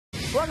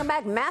Welcome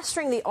back.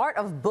 Mastering the art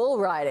of bull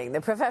riding.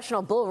 The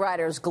Professional Bull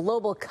Riders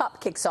Global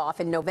Cup kicks off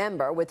in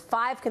November with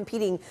 5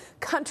 competing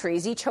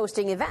countries, each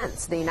hosting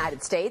events. The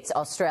United States,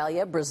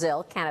 Australia,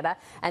 Brazil, Canada,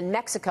 and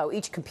Mexico,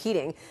 each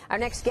competing. Our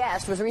next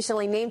guest was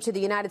recently named to the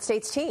United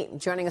States team.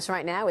 Joining us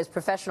right now is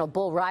professional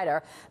bull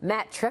rider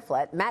Matt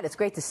Triplett. Matt, it's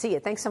great to see you.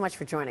 Thanks so much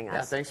for joining us.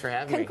 Yeah, thanks for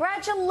having me.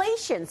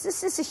 Congratulations.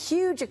 This is a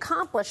huge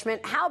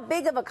accomplishment. How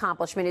big of an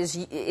accomplishment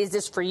is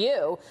this for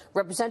you,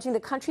 representing the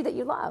country that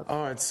you love?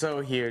 Oh, it's so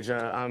huge.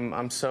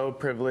 I'm so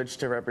privileged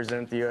to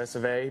represent the US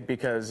of A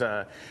because,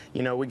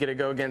 you know, we get to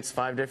go against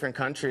 5 different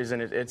countries,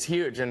 and it's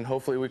huge, and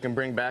hopefully we can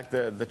bring back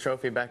the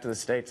trophy back to the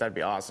States. That'd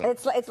be awesome.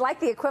 It's like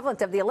the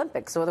equivalent of the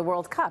Olympics or the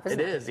World Cup, isn't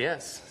it? It is,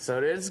 yes. So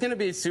it's going to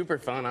be super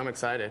fun. I'm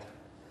excited.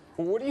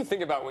 Well, what do you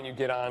think about when you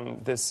get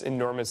on this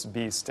enormous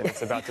beast and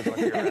it's about to look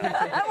your way?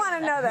 I want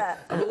to know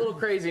that. I'm a little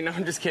crazy. No,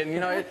 I'm just kidding. You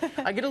know,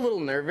 I get a little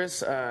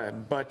nervous,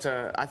 but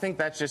I think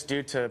that's just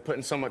due to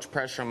putting so much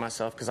pressure on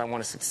myself because I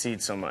want to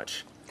succeed so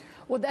much.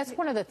 Well, that's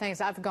one of the things.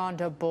 I've gone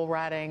to bull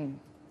riding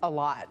a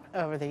lot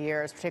over the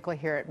years, particularly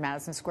here at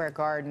Madison Square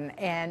Garden.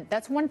 And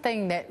that's one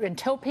thing that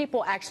until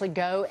people actually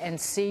go and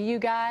see you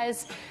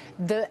guys,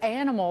 the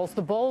animals,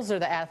 the bulls are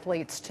the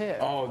athletes too.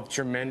 Oh,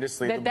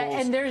 tremendously. The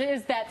bulls. And there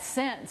is that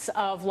sense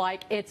of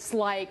like, it's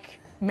like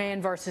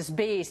man versus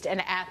beast and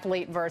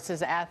athlete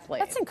versus athlete.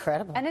 That's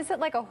incredible. And is it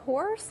like a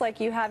horse? Like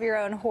you have your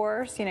own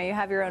horse, you know, you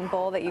have your own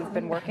bull that you've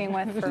been working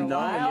with for a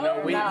while?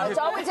 No, you know, it's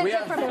always a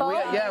different bull.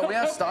 We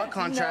have stock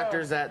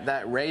contractors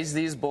that raise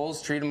these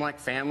bulls, treat them like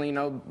family. You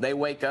know, they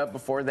wake up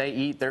before they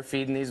eat, they're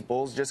feeding these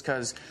bulls just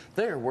because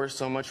they're worth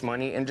so much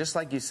money. And just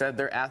like you said,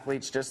 they're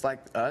athletes just like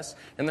us.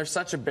 And they're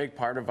such a big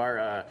part of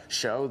our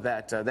show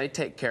that they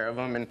take care of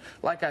them. And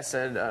like I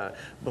said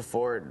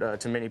before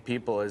to many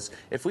people, is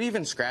if we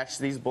even scratch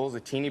these bulls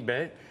a teeny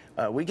bit,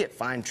 we get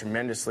fined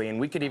tremendously, and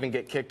we could even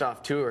get kicked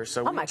off tour.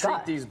 So we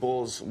treat these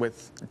bulls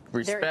with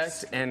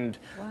respect and,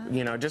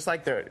 you know, just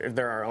like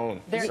they're our own.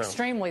 They're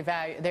extremely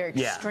valuable. They're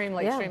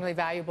extremely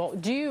valuable.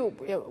 Do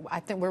you? I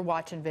think we're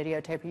watching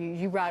videotape.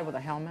 You ride with a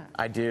helmet?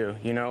 I do.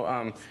 You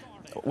know,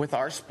 with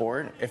our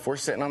sport, if we're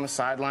sitting on the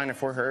sideline,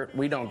 if we're hurt,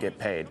 we don't get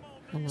paid.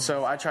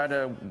 So I try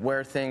to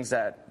wear things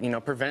that, you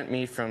know, prevent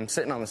me from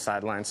sitting on the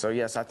sideline. So,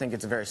 yes, I think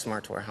it's very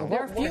smart to wear a helmet.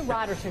 There are a few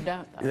riders who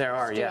don't, though. There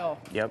are, still.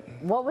 Yeah. Yep.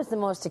 What was the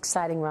most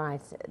exciting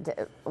ride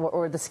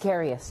or the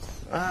scariest?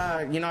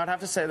 You know, I'd have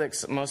to say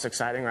the most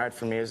exciting ride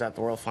for me was at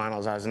the World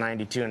Finals. I was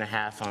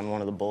 92.5 on one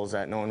of the bulls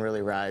that no one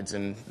really rides.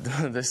 And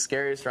the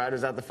scariest ride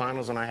was at the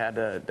finals when I had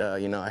to,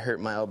 you know, I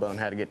hurt my elbow and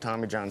had to get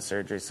Tommy John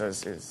surgery. So it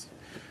was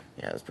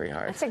pretty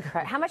hard. That's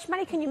incredible. How much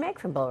money can you make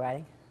from bull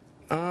riding?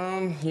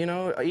 You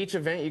know, each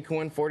event you can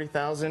win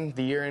 $40,000.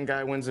 The year-end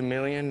guy wins $1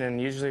 million,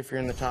 and usually if you're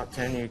in the top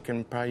 10, you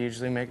can probably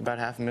usually make about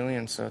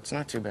 $500,000. So it's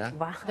not too bad.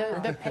 Wow.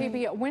 The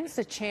PBR. When's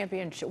the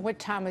championship? What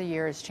time of the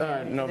year is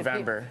championship?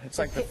 November. It's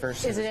like the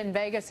first. Is it in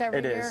Vegas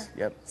every year? It is.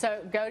 Yep. So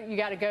you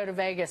got to go to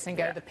Vegas and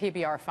go to the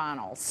PBR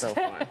finals. So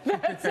fun.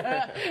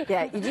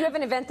 Yeah. Do you have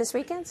an event this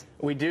weekend?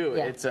 We do.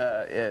 Yeah.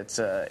 It's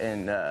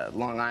in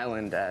Long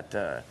Island at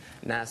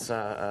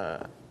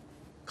NASA.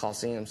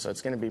 Coliseum, so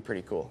it's going to be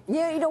pretty cool.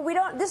 Yeah, you know,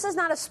 this is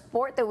not a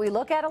sport that we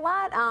look at a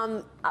lot.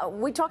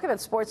 We talk about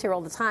sports here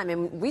all the time,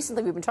 and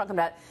recently we've been talking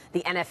about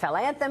the NFL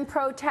anthem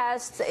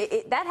protests.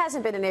 That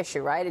hasn't been an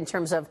issue, right, in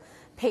terms of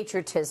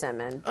patriotism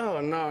and... Oh,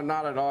 no,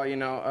 not at all. You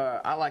know,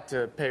 I like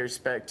to pay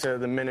respect to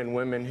the men and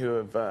women who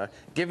have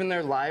given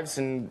their lives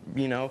and,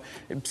 you know,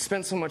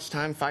 spent so much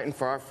time fighting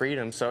for our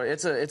freedom. So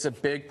it's a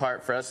big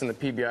part for us in the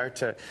PBR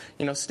to,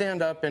 you know,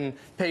 stand up and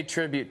pay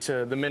tribute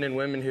to the men and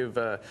women who've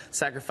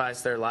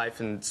sacrificed their life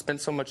and spent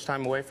so much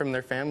time away from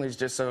their families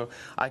just so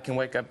I can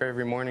wake up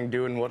every morning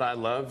doing what I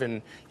love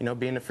and, you know,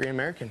 being a free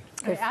American.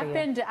 I've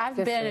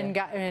been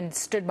and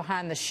stood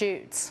behind the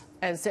chutes.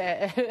 As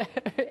behind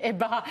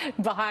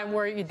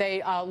where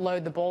they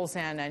load the bulls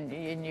in,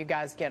 and you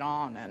guys get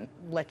on and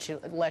let you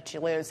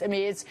loose. I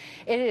mean,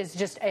 it is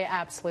just an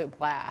absolute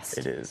blast.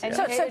 It is. And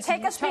yeah. So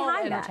take us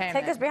behind that.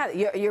 Take us behind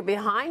it. You're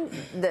behind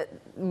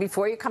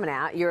before you're coming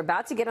out. You're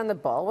about to get on the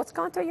bull. What's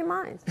going through your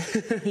mind?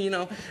 You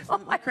know,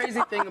 the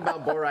crazy thing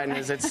about bull riding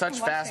is it's such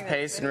fast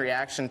pace and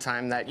reaction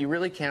time that you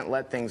really can't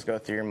let things go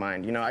through your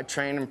mind. You know, I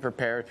train and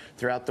prepare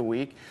throughout the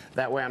week.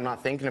 That way, I'm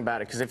not thinking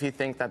about it. Because if you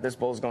think that this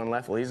bull's going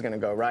left, well, he's going to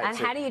go right. And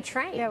how do you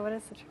train? Yeah, what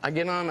is the train? I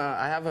get on,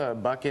 I have a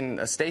bucking,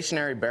 a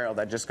stationary barrel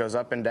that just goes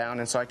up and down,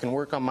 and so I can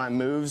work on my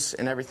moves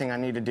and everything I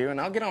need to do.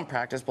 And I'll get on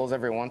practice bulls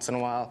every once in a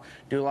while,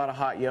 do a lot of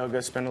hot yoga,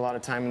 spend a lot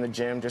of time in the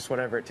gym, just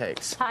whatever it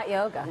takes. Hot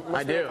yoga.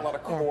 I do. A lot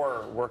of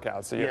core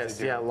workouts. So you have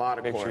to do, a lot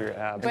of make core. Sure your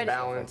abs But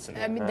balance.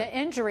 I mean, the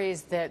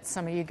injuries that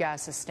some of you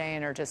guys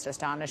sustain are just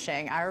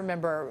astonishing. I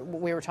remember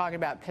we were talking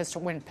about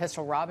when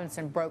Pistol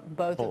Robinson broke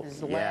both of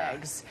his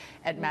legs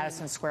at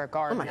Madison Square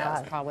Garden. Oh my God.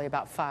 That was probably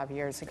about 5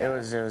 years ago. It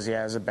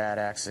was a bad bad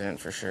accident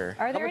for sure.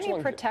 Are there much any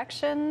longer-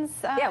 protections?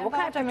 Yeah, what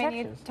kind of involved? I mean,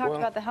 you protections? talked Well,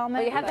 about the helmet.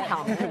 Well, you have the but-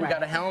 helmet. We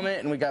got a helmet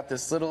and we got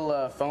this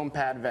little foam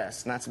pad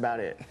vest, and that's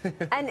about it.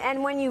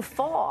 And when you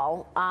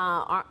fall,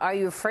 are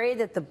you afraid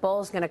that the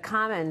bull's going to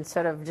come and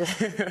sort of just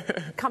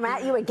come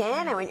at you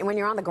again when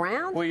you're on the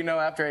ground? Well, you know,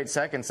 after 8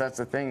 seconds, that's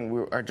the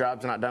thing. Our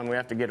job's not done. We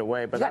have to get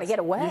away. But You gotta get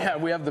away. Yeah,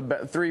 we have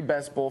the 3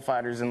 best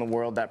bullfighters in the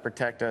world that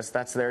protect us.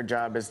 That's their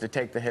job, is to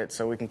take the hit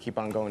so we can keep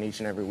on going each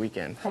and every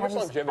weekend. How much That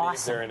is longevity is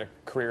awesome. there in a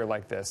career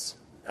like this?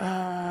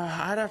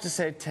 I'd have to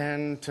say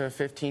 10 to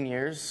 15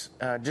 years,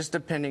 just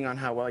depending on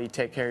how well you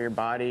take care of your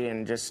body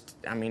and just,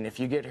 I mean, if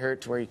you get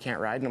hurt to where you can't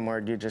ride no more,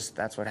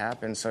 that's what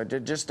happens. So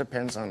it just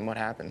depends on what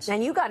happens.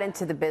 And you got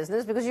into the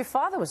business because your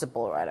father was a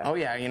bull rider. Oh,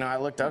 yeah, you know, I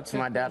looked up to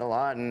my dad a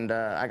lot, and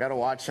I got to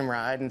watch him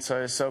ride, and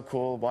so it's so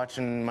cool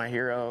watching my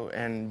hero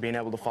and being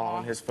able to follow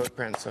in his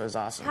footprints, so it was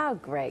awesome. How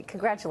great.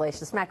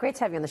 Congratulations, Matt. Great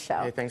to have you on the show.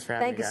 Hey, thanks for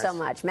having Thank me, you so guys.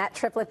 much. Matt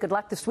Triplett, good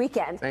luck this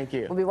weekend. Thank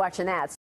you. We'll be watching that.